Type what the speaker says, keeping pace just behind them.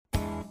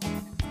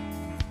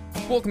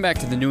Welcome back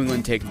to the New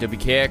England Take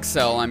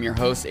WKXL. I'm your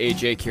host,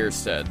 AJ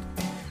Kierstead.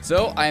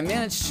 So I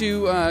managed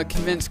to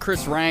convince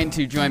Chris Ryan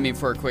to join me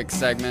for a quick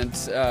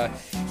segment.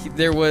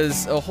 There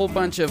was a whole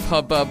bunch of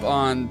hubbub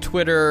on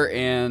Twitter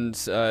and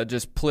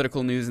just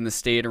political news in the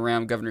state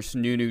around Governor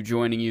Sununu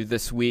joining you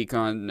this week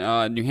on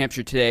New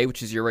Hampshire Today,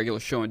 which is your regular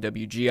show on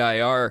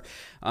WGIR.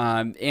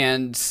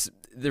 And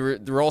there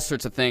were all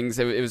sorts of things.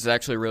 It was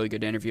actually a really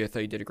good interview. I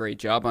thought you did a great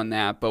job on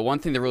that. But one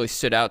thing that really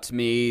stood out to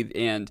me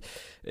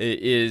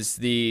is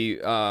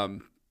the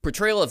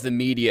portrayal of the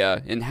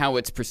media and how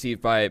it's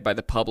perceived by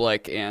the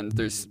public. And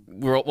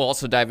we'll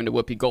also dive into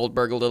Whoopi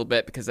Goldberg a little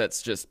bit because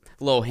that's just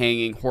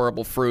low-hanging,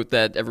 horrible fruit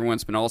that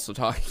everyone's been also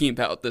talking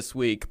about this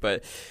week.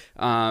 But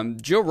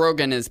Joe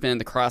Rogan has been in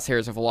the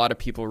crosshairs of a lot of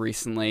people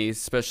recently,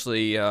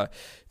 especially how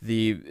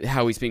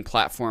he's being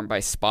platformed by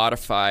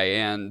Spotify.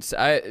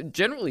 And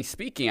generally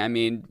speaking, I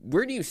mean,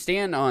 where do you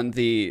stand on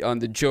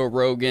the Joe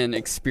Rogan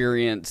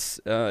experience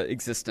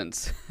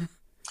existence?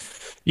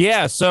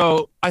 Yeah,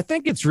 so I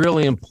think it's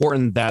really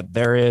important that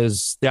there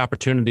is the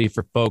opportunity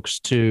for folks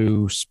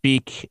to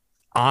speak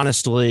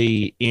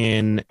honestly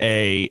in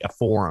a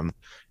forum.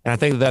 And I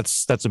think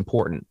that's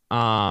important.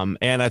 And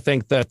I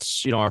think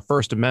that's, our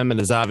First Amendment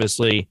is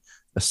obviously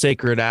a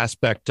sacred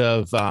aspect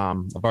of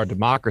our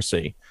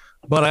democracy.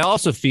 But I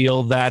also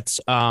feel that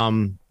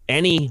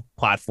any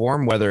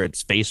platform, whether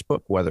it's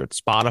Facebook, whether it's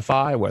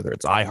Spotify, whether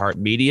it's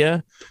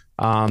iHeartMedia,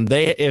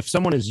 if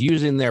someone is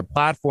using their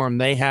platform,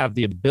 they have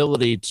the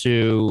ability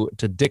to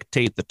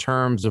dictate the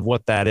terms of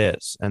what that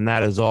is, and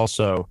that is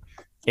also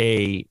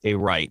a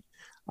right.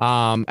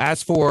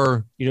 As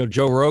for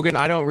Joe Rogan,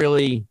 I don't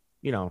really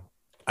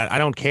I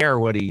don't care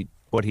what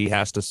he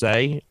has to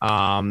say.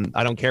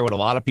 I don't care what a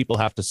lot of people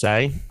have to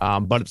say,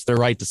 but it's their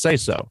right to say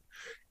so.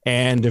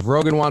 And if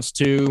Rogan wants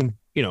to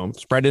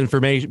spread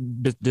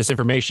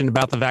disinformation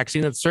about the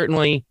vaccine, that's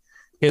certainly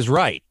his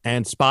right.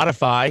 And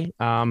Spotify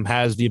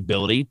has the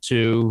ability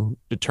to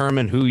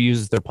determine who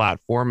uses their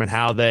platform and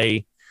how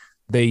they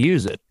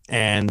use it.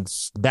 And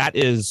that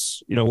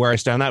is, where I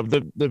stand.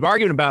 That the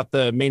argument about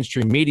the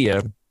mainstream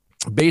media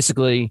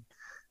basically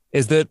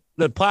is that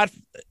a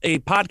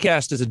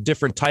podcast is a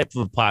different type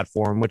of a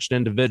platform, which an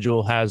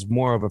individual has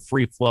more of a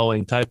free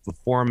flowing type of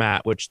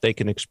format, which they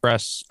can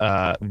express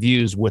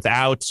views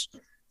without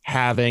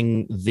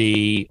having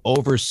the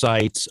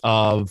oversight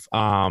of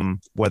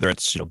whether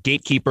it's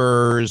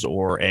gatekeepers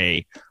or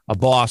a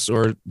boss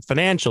or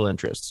financial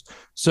interests.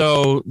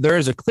 So there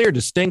is a clear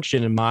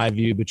distinction, in my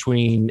view,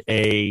 between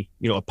a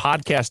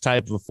podcast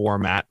type of a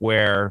format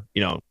where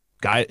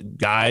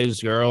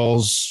guys,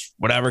 girls,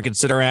 whatever, can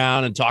sit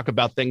around and talk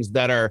about things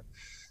that are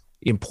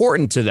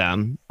important to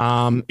them,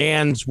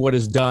 and what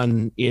is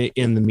done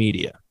in the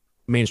media,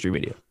 mainstream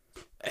media.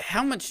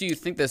 How much do you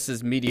think this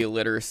is media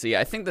literacy?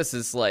 I think this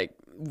is like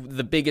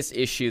the biggest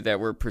issue that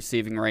we're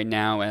perceiving right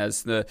now,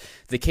 as the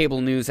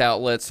cable news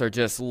outlets are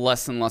just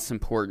less and less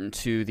important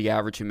to the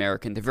average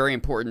American. They're very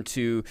important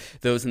to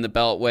those in the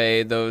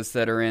Beltway, those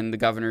that are in the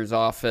governor's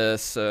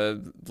office,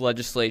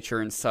 legislature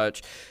and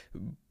such.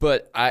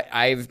 But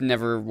I've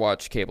never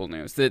watched cable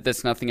news.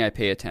 That's nothing I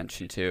pay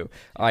attention to.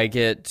 I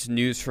get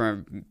news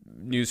from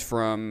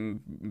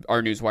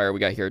our newswire we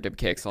got here at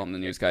WKXL. I'm the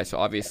news guy, so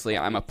obviously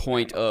I'm a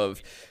point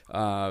of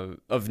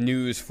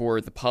news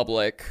for the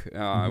public,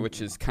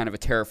 which is kind of a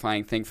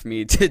terrifying thing for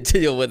me to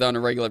deal with on a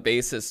regular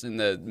basis in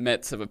the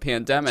midst of a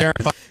pandemic.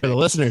 Terrifying for the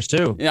listeners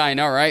too. Yeah, I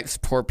know, right? It's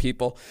poor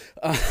people.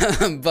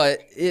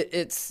 But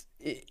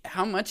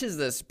how much is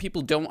this?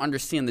 People don't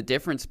understand the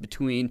difference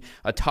between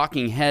a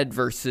talking head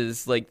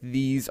versus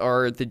these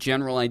are the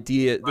general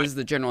idea. This is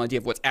the general idea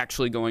of what's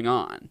actually going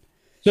on.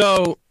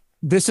 So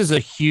this is a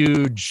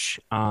huge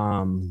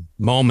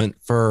moment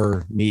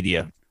for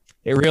media.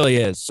 It really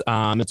is.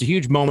 It's a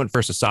huge moment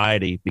for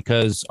society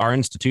because our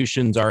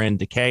institutions are in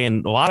decay,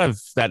 and a lot of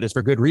that is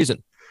for good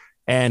reason.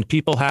 And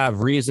people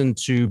have reason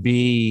to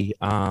be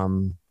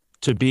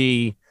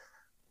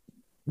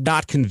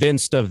not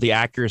convinced of the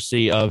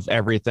accuracy of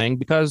everything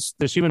because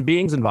there's human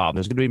beings involved.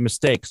 There's going to be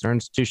mistakes. Our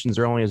institutions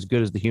are only as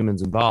good as the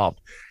humans involved.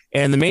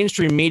 And the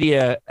mainstream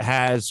media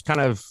has kind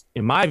of,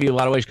 in my view, a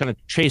lot of ways kind of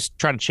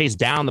try to chase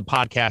down the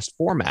podcast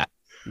format,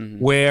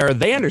 where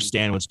they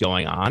understand what's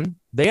going on.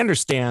 They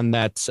understand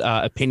that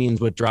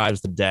opinion's what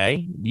drives the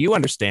day. You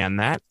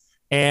understand that.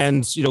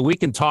 And, we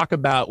can talk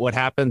about what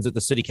happens at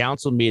the city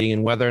council meeting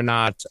and whether or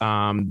not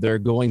they're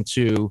going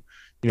to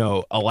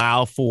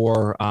allow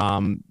for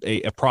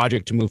a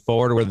project to move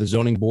forward, or whether the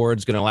zoning board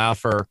is going to allow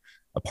for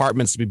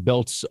apartments to be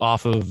built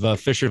off of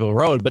Fisherville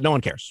Road, but no one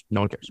cares.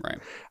 No one cares.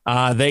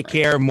 Right. They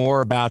care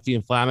more about the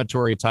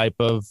inflammatory type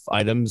of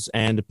items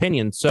and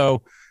opinions.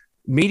 So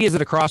media's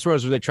at a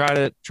crossroads where they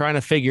trying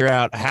to figure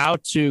out how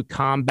to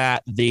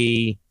combat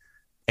the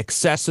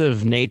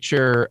excessive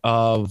nature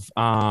of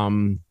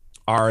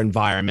our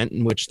environment,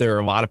 in which there are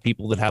a lot of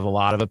people that have a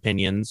lot of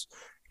opinions,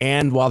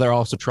 and while they're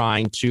also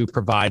trying to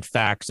provide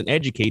facts and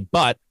educate.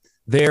 But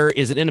there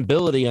is an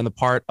inability on the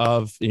part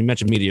of, you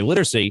mentioned media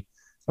literacy,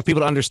 of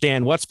people to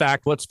understand what's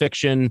fact, what's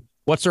fiction,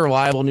 what's a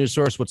reliable news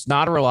source, what's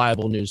not a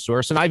reliable news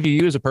source. And I view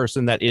you as a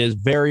person that is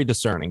very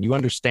discerning. You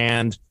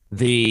understand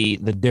the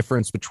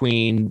difference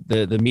between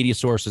the media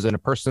sources and a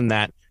person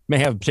that may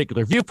have a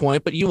particular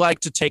viewpoint, but you like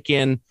to take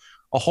in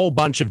a whole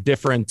bunch of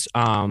different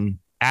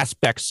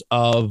aspects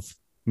of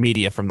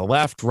media from the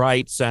left,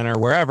 right, center,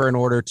 wherever, in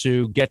order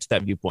to get to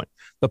that viewpoint.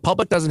 The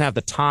public doesn't have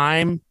the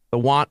time, the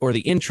want, or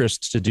the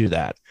interest to do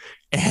that.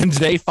 And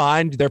they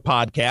find their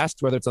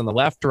podcast, whether it's on the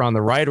left or on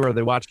the right, or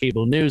they watch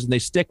cable news, and they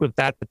stick with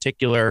that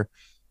particular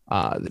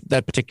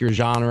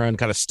genre and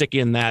kind of stick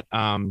in that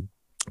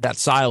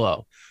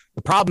silo.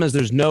 The problem is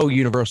there's no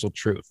universal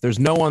truth. There's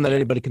no one that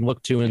anybody can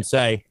look to and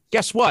say,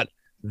 guess what?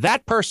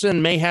 That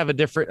person may have a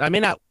different, I may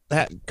not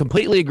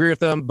completely agree with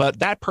them, but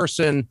that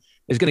person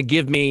is going to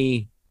give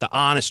me the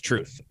honest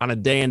truth on a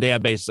day in, day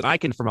out basis. And I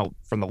can, from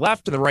the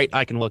left to the right,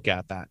 I can look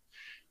at that.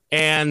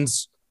 And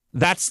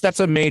that's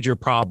a major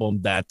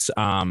problem that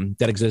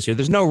exists here.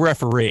 There's no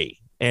referee.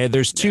 And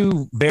there's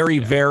two very,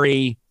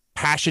 very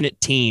passionate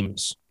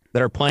teams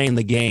that are playing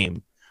the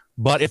game.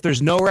 But if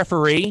there's no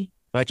referee,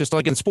 like just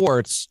like in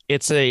sports,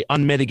 it's a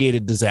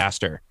unmitigated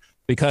disaster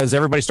because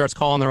everybody starts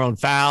calling their own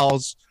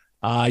fouls.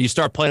 You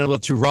start playing a little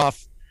too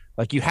rough.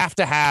 Like, you have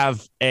to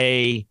have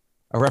a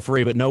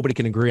referee, but nobody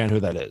can agree on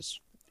who that is.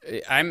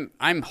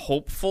 I'm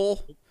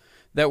hopeful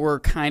that we're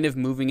kind of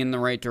moving in the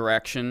right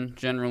direction,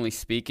 generally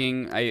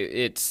speaking.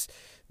 It's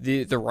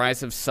the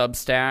rise of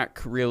Substack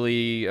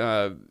really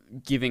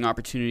giving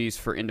opportunities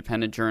for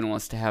independent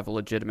journalists to have a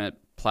legitimate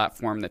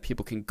platform that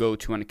people can go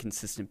to on a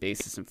consistent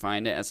basis and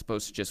find it, as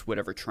opposed to just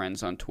whatever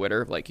trends on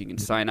Twitter. Like, you can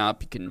sign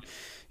up,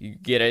 you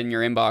get it in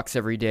your inbox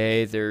every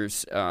day.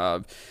 There's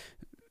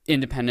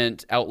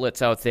independent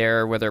outlets out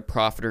there, whether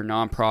profit or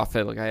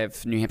non-profit. Like, I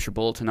have New Hampshire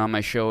Bulletin on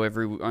my show on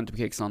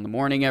WPKX on the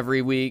morning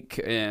every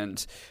week,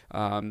 and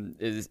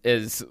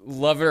is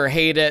love it or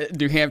hate it,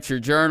 New Hampshire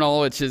Journal,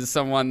 which is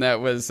someone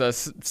that was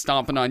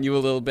stomping on you a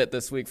little bit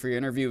this week for your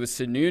interview with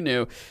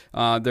Sununu.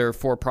 They're a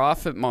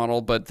for-profit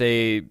model, but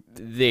they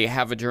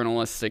have a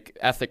journalistic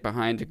ethic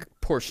behind a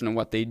portion of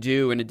what they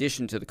do in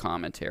addition to the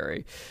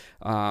commentary.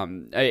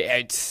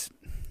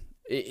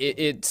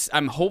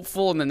 I'm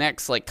hopeful in the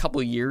next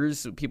couple of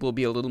years people will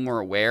be a little more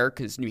aware,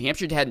 because New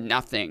Hampshire had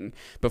nothing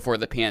before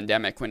the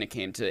pandemic when it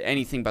came to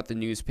anything but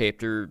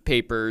the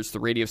papers,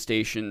 the radio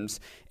stations,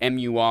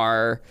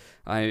 MUR.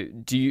 Are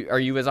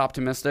you as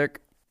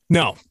optimistic?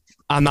 No,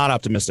 I'm not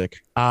optimistic.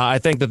 I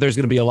think that there's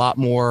going to be a lot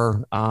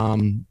more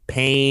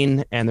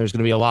pain, and there's going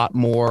to be a lot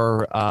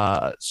more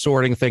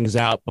sorting things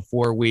out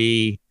before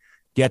we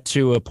get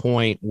to a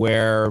point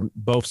where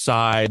both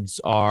sides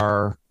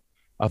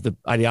of the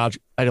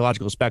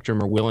ideological spectrum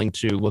are willing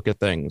to look at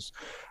things.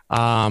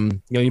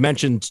 You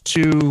mentioned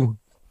two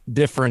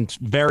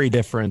very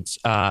different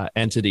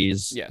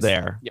entities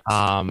there.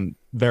 Yes.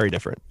 Very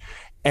different.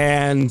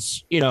 And,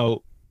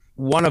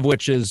 one of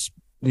which is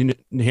the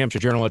New Hampshire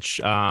Journal, which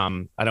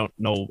I don't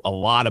know a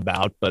lot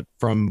about, but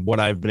from what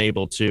I've been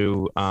able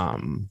to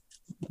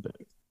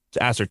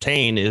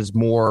ascertain, is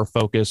more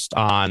focused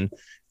on,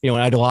 an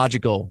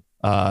ideological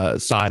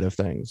side of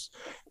things.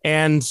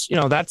 And,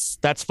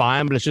 that's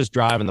fine, but it's just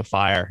driving the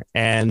fire.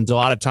 And a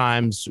lot of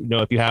times,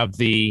 if you have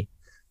the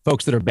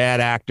folks that are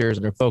bad actors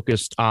and are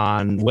focused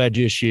on wedge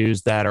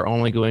issues that are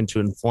only going to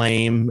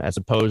inflame as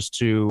opposed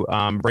to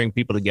bring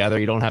people together,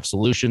 you don't have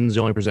solutions,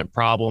 you only present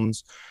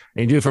problems.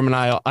 And you do it from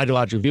an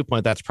ideological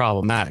viewpoint, that's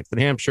problematic. The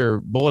New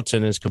Hampshire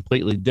Bulletin is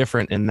completely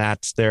different in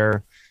that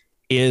there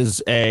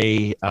is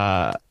in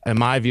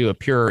my view, a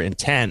pure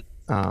intent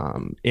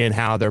in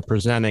how they're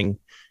presenting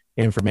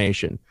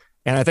information.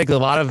 And I think a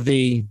lot of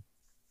the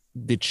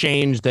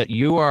change that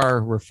you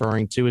are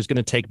referring to is going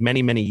to take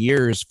many, many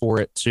years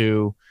for it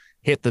to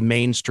hit the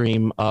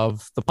mainstream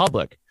of the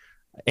public.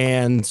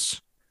 And,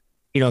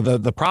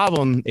 the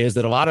problem is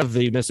that a lot of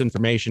the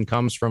misinformation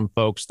comes from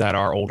folks that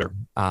are older,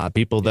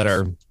 people that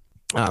are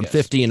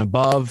 50 and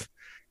above.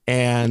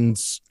 And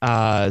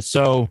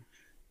so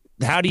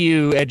how do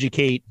you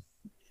educate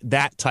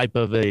that type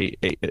of a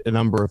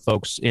number of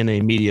folks in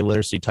a media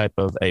literacy type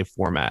of a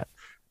format?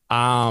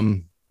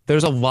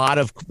 There's a lot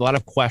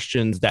of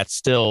questions that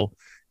still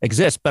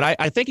exist, but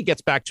I think it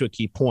gets back to a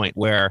key point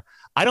where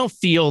I don't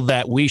feel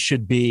that we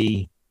should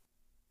be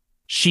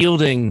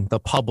shielding the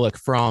public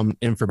from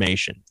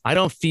information. I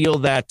don't feel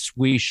that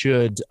we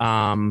should,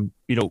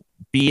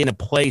 be in a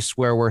place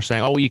where we're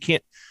saying, oh, we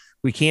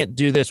can't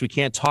do this, we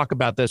can't talk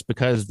about this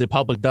because the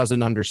public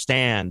doesn't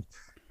understand.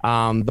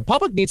 The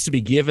public needs to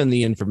be given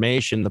the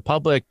information. The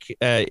public,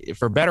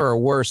 for better or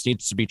worse,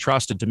 needs to be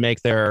trusted to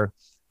make their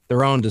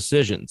own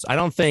decisions. I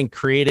don't think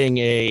creating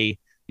a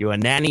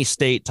nanny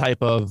state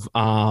type of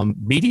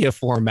media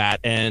format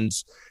and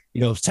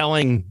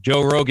telling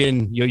Joe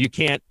Rogan you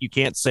can't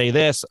say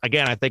this.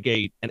 Again, I think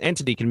an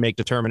entity can make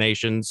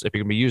determinations if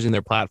you're going to be using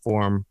their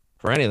platform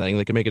for anything.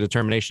 They can make a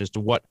determination as to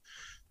what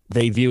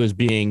they view as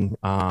being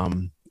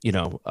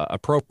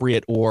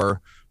appropriate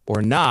or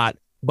not.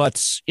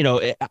 But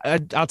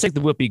I'll take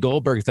the Whoopi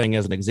Goldberg thing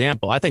as an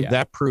example. I think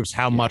that proves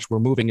how much we're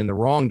moving in the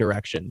wrong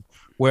direction,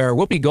 where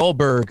Whoopi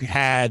Goldberg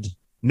had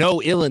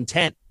no ill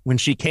intent when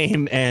she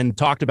came and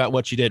talked about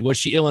what she did. Was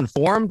she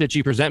ill-informed? Did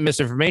she present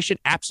misinformation?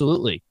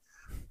 Absolutely.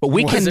 But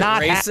we Was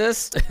cannot it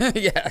racist?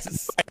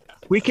 Yes.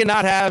 We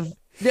cannot have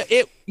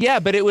it. Yeah,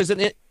 but it was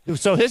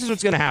so this is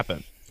what's going to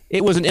happen.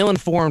 It was an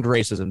ill-informed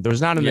racism. There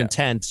was not an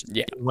intent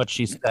in what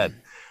she said.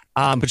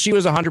 But she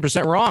was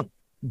 100% wrong.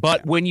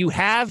 But when you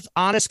have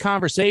honest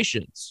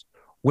conversations,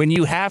 when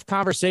you have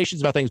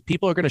conversations about things,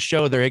 people are going to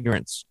show their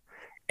ignorance.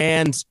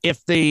 And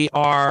if they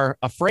are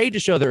afraid to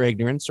show their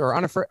ignorance or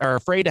are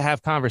afraid to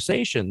have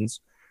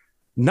conversations,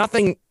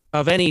 nothing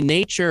of any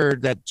nature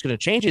that's going to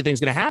change anything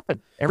is going to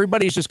happen.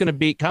 Everybody's just going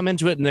to come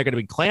into it and they're going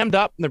to be clammed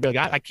up and they'll be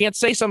like, I can't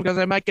say something because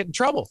I might get in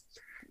trouble.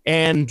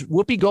 And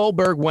Whoopi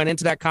Goldberg went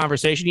into that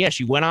conversation. Yeah,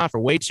 she went on for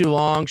way too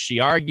long. She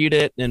argued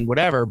it and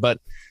whatever, but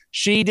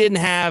she didn't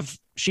have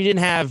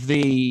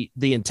the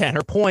intent.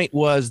 Her point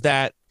was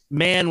that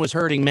man was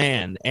hurting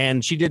man,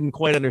 and she didn't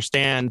quite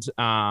understand,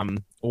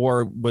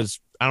 or was,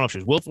 I don't know if she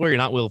was willfully or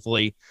not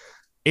willfully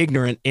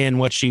ignorant in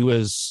what she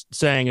was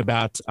saying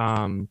about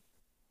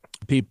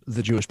the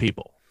Jewish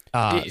people.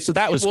 So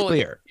that was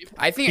clear.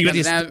 I think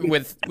that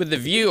with The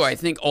View, I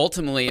think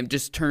ultimately it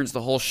just turns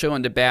the whole show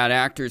into bad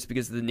actors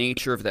because of the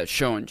nature of that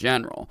show in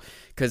general.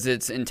 Because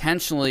it's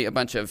intentionally a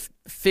bunch of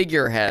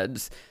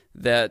figureheads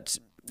that,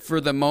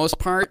 for the most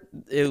part,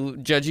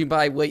 judging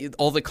by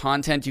all the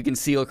content you can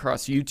see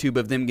across YouTube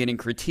of them getting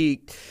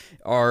critiqued,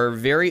 are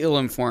very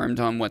ill-informed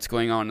on what's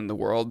going on in the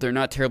world. They're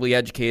not terribly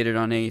educated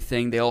on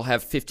anything. They all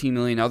have 15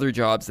 million other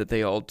jobs that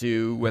they all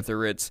do,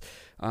 whether it's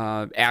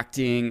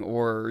acting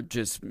or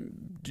just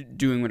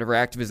doing whatever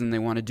activism they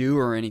want to do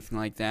or anything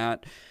like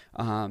that.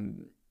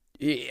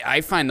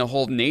 I find the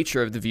whole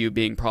nature of The View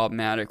being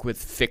problematic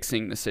with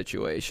fixing the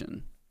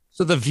situation.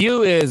 So The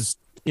View is,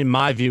 in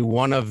my view,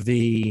 one of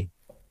the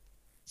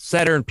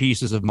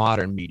centerpieces of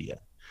modern media.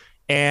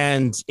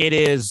 And it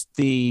is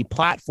the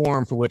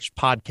platform for which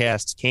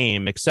podcasts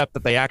came, except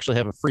that they actually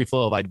have a free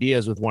flow of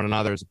ideas with one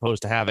another as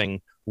opposed to having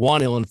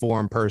one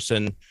ill-informed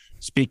person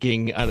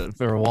speaking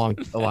for a long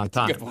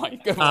time. Good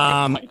point.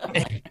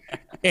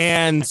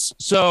 And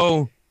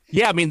so,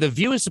 yeah, I mean, The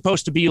View is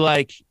supposed to be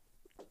like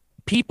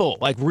people,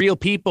 like real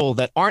people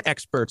that aren't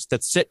experts,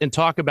 that sit and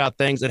talk about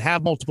things, that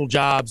have multiple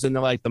jobs, and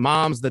they're like the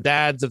moms, the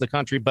dads of the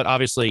country, but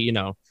obviously,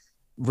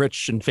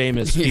 rich and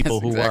famous people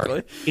who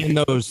are in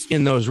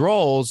those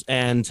roles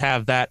and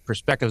have that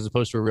perspective as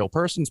opposed to a real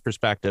person's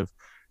perspective.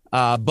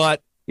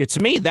 But to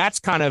me, that's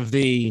kind of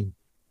and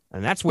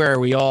that's where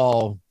we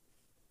all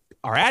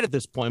are at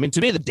this point. I mean,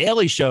 to me, The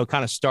Daily Show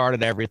kind of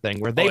started everything,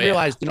 where they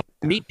realized, to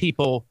meet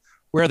people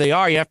where they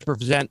are, you have to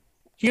present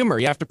humor,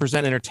 you have to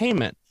present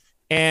entertainment.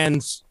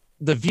 And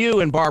The View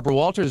and Barbara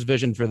Walters'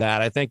 vision for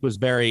that, I think, was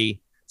very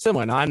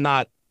similar. Now, I'm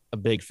not a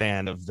big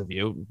fan of The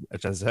View.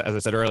 As I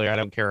said earlier, I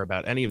don't care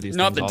about any of these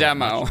not things. The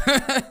demo.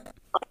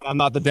 I'm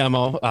not the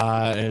demo,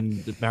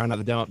 and apparently not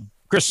the demo.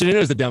 Chris Sununu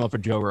is the demo for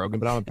Joe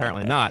Rogan, but I'm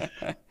apparently not.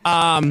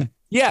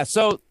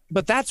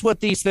 But that's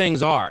what these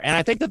things are. And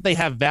I think that they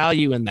have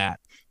value in that.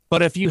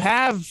 But if you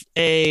have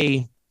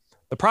the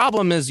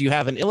problem is you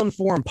have an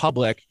ill-informed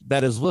public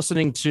that is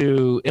listening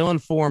to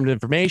ill-informed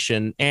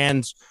information.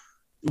 And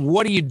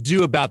what do you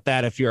do about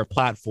that if you're a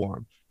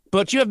platform?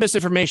 But you have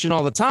misinformation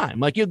all the time.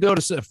 Like, you go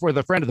for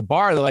the friend at the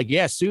bar, they're like,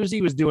 yeah,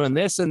 Susie was doing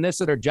this and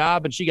this at her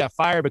job and she got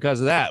fired because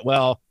of that.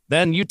 Well,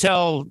 then you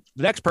tell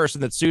the next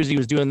person that Susie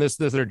was doing this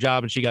at her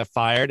job and she got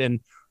fired, and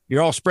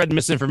you're all spreading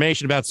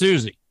misinformation about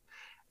Susie.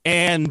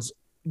 And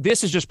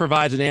this just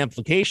provides an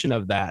amplification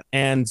of that.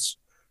 And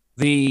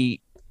the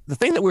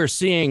thing that we're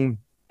seeing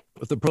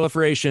with the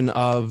proliferation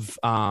of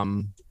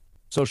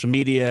social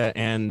media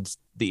and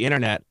the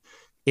internet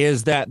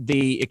is that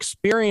the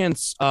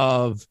experience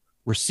of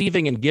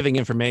receiving and giving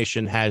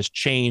information has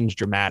changed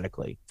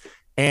dramatically.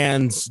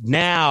 And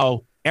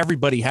now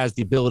everybody has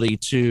the ability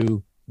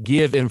to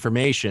give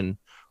information,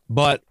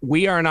 but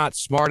we are not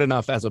smart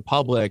enough as a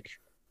public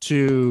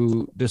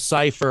to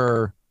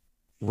decipher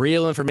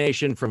real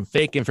information from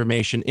fake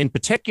information, in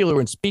particular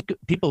when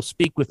people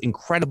speak with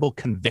incredible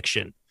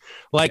conviction.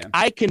 Like,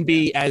 I can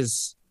be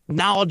as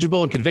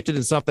knowledgeable and convicted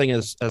in something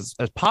as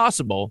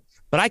possible,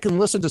 but I can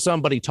listen to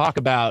somebody talk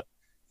about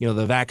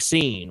the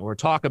vaccine or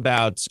talk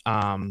about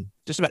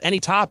just about any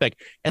topic,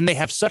 and they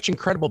have such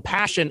incredible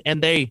passion,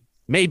 and they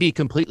may be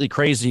completely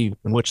crazy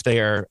in which they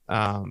are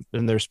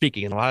in their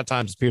speaking, and a lot of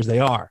times it appears they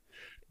are,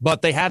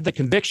 but they have the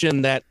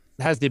conviction that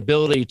has the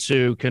ability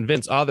to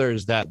convince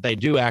others that they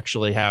do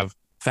actually have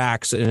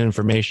facts and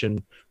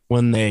information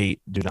when they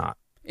do not.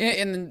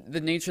 And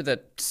the nature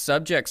that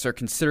subjects are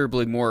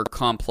considerably more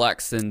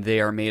complex than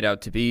they are made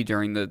out to be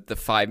during the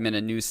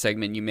 5-minute news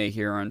segment you may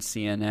hear on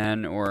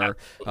CNN or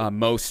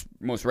most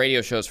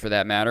radio shows for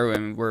that matter. I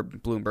mean, we're a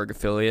Bloomberg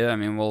affiliate. I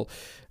mean,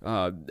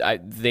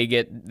 they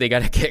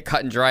got to get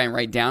cut and dry and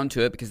right down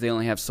to it because they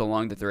only have so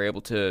long that they're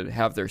able to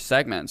have their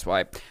segments.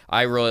 Why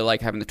I really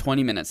like having the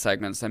 20-minute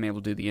segments. I'm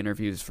able to do the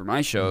interviews for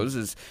my shows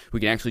is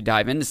we can actually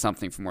dive into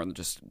something for more than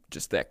just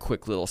that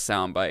quick little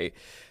soundbite.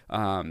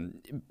 And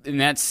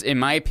that's, in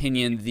my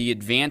opinion, the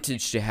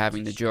advantage to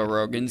having the Joe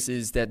Rogans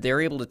is that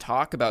they're able to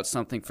talk about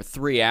something for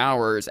 3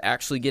 hours,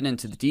 actually get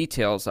into the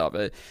details of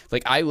it.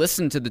 Like, I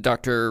listened to the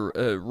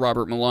Dr.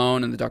 Robert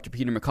Malone and the Dr.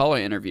 Peter McCullough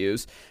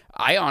interviews.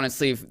 I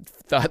honestly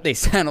thought they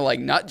sounded like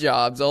nut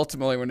jobs.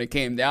 Ultimately, when it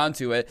came down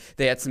to it,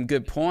 they had some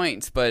good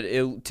points, but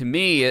to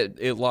me,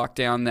 it locked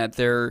down that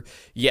there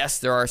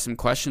are some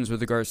questions with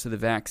regards to the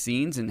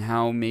vaccines and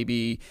how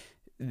maybe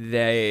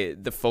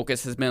the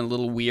focus has been a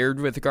little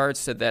weird with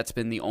regards to that's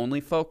been the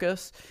only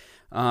focus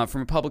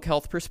from a public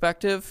health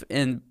perspective.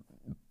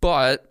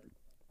 But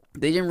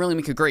they didn't really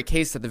make a great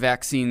case that the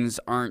vaccines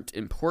aren't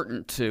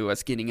important to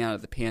us getting out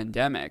of the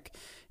pandemic.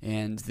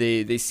 And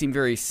they seem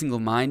very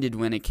single-minded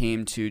when it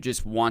came to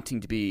just wanting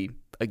to be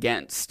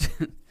against.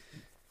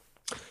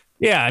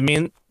 Yeah, I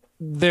mean,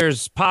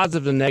 there's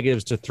positives and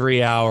negatives to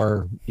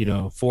 3-hour,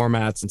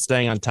 formats and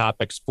staying on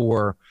topics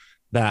for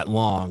that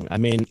long. I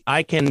mean,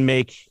 I can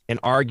make an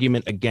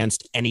argument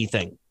against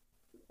anything,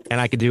 and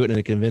I could do it in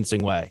a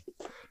convincing way.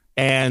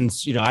 And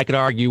I could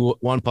argue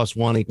 1 +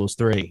 1 =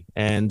 3.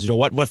 And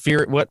what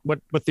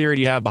theory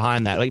do you have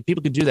behind that? Like,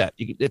 people could do that.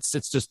 It's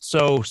just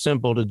so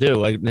simple to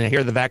do. I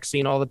hear the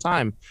vaccine all the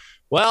time.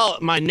 Well,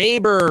 my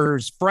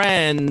neighbor's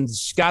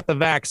friends got the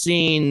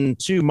vaccine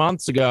 2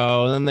 months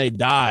ago, and then they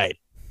died.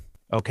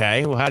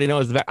 Okay, well, how do you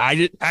know how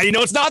do you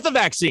know it's not the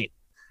vaccine?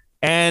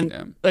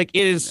 And it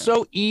is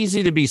so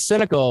easy to be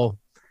cynical.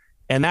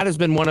 And that has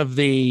been one of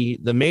the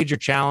major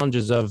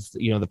challenges of,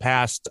 the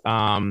past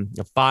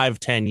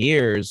 5-10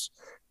 years,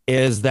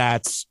 is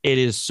that it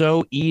is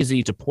so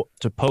easy to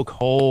poke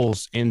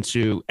holes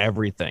into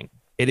everything.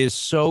 It is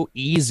so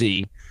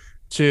easy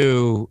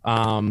to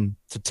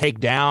take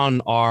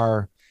down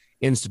our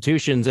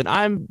institutions. And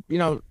I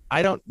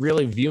don't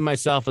really view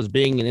myself as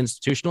being an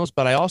institutionalist,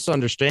 but I also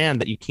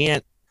understand that you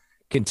can't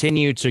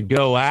continue to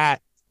go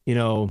at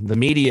the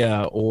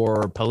media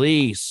or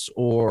police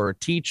or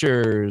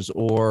teachers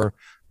or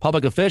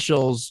public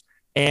officials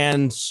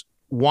and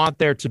want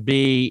there to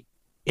be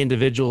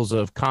individuals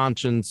of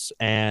conscience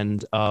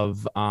and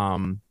of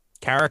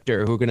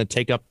character who are going to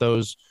take up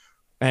those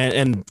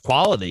and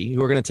quality,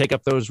 who are going to take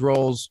up those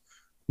roles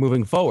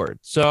moving forward.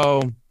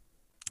 So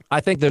I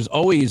think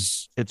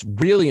it's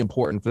really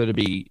important for there to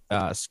be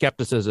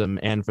skepticism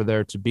and for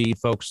there to be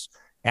folks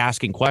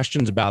asking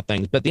questions about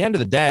things. But at the end of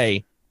the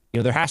day,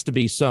 there has to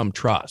be some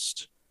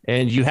trust,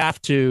 and you have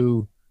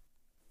to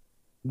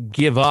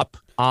give up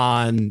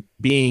on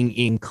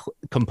being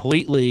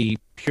completely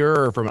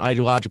pure from an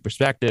ideological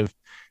perspective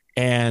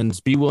and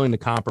be willing to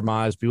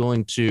compromise, be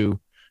willing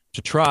to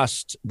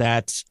trust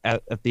that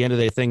at the end of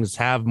the day, things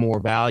have more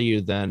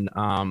value than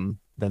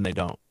they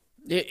don't.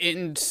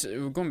 And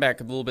going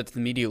back a little bit to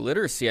the media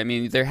literacy, I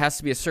mean, there has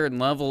to be a certain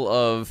level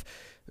of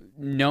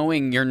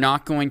knowing you're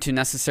not going to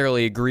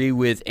necessarily agree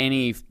with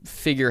any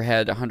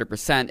figurehead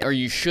 100%, or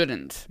you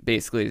shouldn't,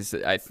 basically,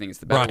 I think is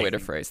the better way to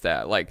phrase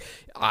that. Like,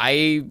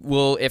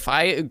 if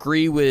I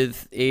agree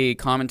with a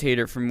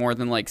commentator for more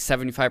than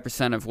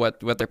 75% of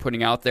what they're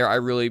putting out there, I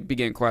really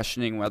begin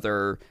questioning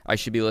whether I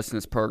should be listening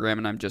to this program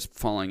and I'm just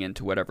falling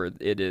into whatever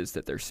it is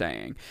that they're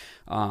saying.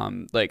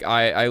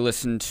 I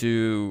listen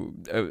to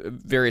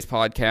various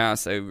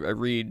podcasts, I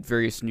read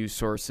various news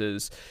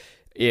sources.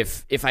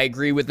 If I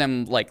agree with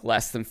them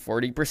less than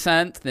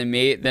 40%,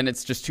 then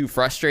it's just too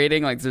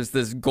frustrating. Like, there's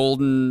this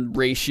golden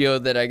ratio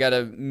that I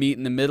gotta meet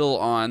in the middle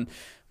on.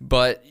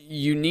 But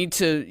you need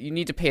to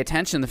pay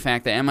attention to the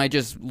fact that am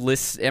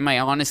I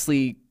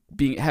honestly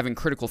having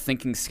critical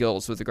thinking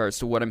skills with regards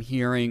to what I'm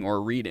hearing or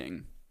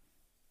reading?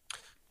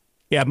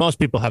 Yeah, most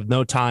people have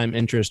no time,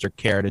 interest, or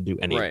care to do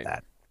any of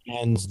that.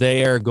 And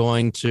they are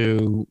going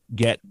to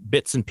get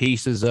bits and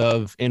pieces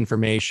of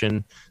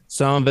information.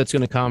 Some of it's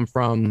going to come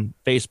from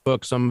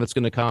Facebook. Some of it's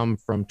going to come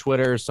from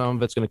Twitter. Some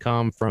of it's going to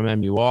come from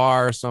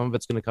MUR. Some of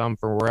it's going to come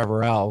from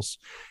wherever else.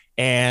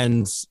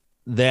 And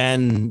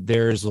then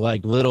there's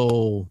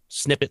little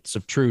snippets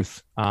of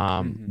truth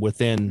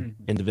within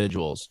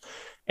individuals.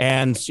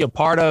 And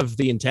part of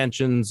the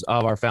intentions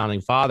of our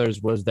founding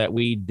fathers was that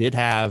we did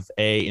have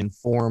a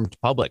informed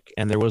public,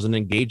 and there was an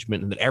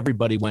engagement, and that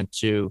everybody went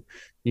to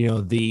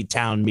the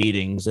town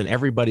meetings, and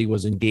everybody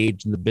was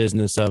engaged in the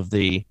business of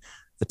the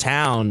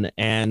town,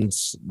 and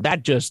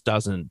that just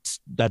doesn't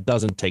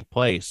take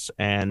place.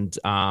 And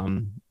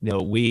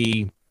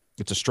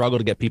it's a struggle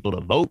to get people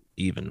to vote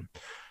even.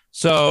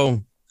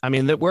 So I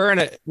mean, that we're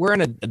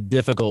in a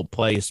difficult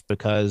place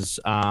because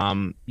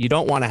you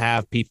don't want to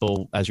have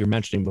people, as you're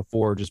mentioning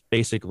before, just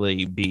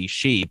basically be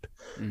sheep.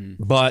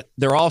 But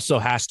there also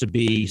has to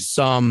be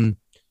some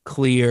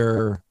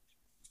clear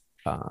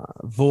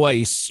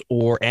voice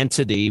or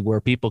entity where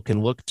people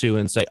can look to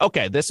and say,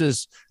 okay, this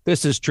is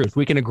truth.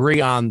 We can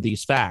agree on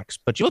these facts.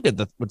 But you look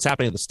at what's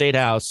happening at the State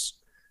House.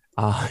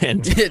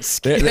 And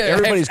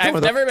everybody's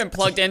I've never been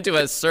plugged into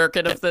a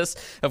circuit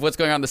of what's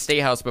going on in the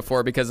State House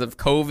before because of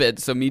COVID.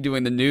 So me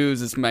doing the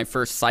news is my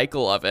first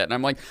cycle of it. And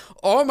I'm like,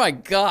 oh my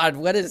God,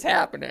 what is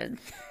happening?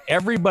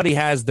 Everybody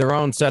has their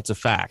own sets of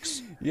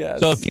facts. Yes.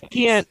 So if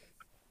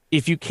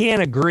you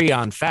can't agree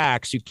on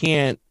facts, you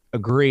can't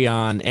agree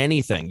on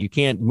anything. You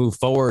can't move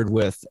forward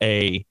with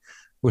a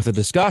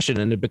discussion,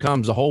 and it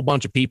becomes a whole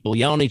bunch of people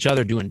yelling at each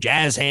other, doing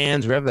jazz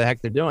hands, whatever the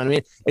heck they're doing. I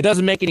mean, it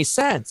doesn't make any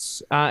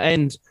sense.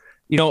 And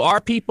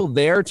are people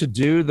there to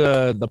do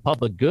the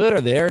public good?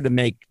 Are they there to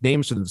make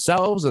names for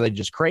themselves? Are they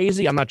just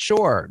crazy? I'm not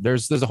sure.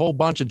 There's a whole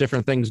bunch of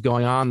different things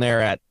going on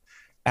there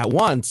at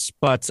once.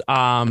 But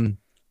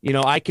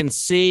I can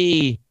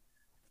see.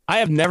 I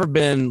have never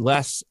been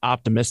less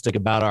optimistic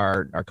about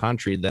our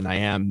country than I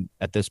am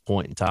at this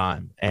point in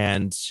time.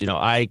 And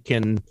I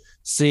can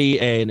see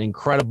an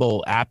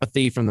incredible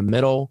apathy from the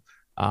middle.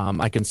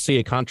 I can see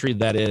a country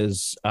that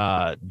is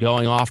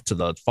going off to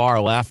the far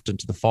left and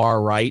to the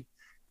far right.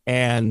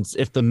 And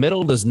if the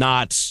middle does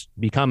not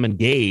become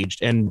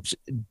engaged, and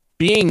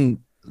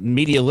being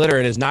media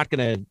literate is not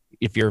going to,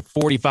 if you're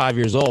 45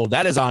 years old,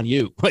 that is on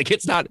you. Like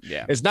it's not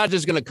just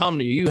going to come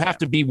to you. You have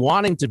to be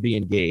wanting to be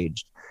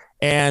engaged.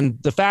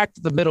 And the fact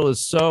that the middle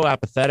is so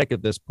apathetic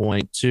at this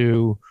point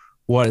to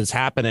what is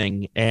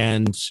happening,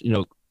 and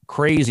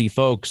crazy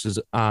folks is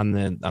on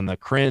the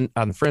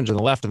fringe on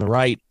the left and the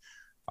right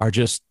are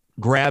just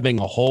grabbing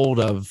a hold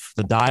of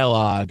the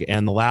dialogue,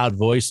 and the loud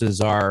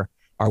voices are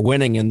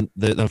winning. And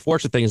the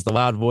unfortunate thing is the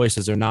loud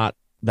voices are not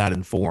that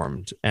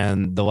informed,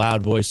 and the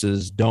loud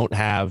voices don't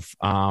have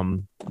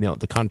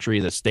the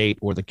country, the state,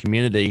 or the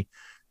community,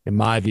 in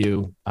my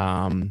view,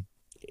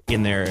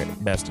 in their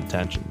best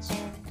intentions.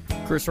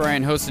 Chris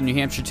Ryan hosted New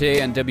Hampshire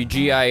Today on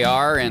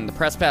WGIR and the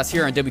Press Pass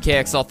here on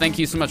WKXL. Thank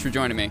you so much for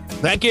joining me.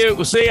 Thank you.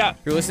 We'll see ya.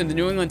 You're listening to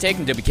New England Take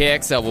on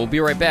WKXL. We'll be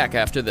right back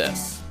after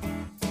this.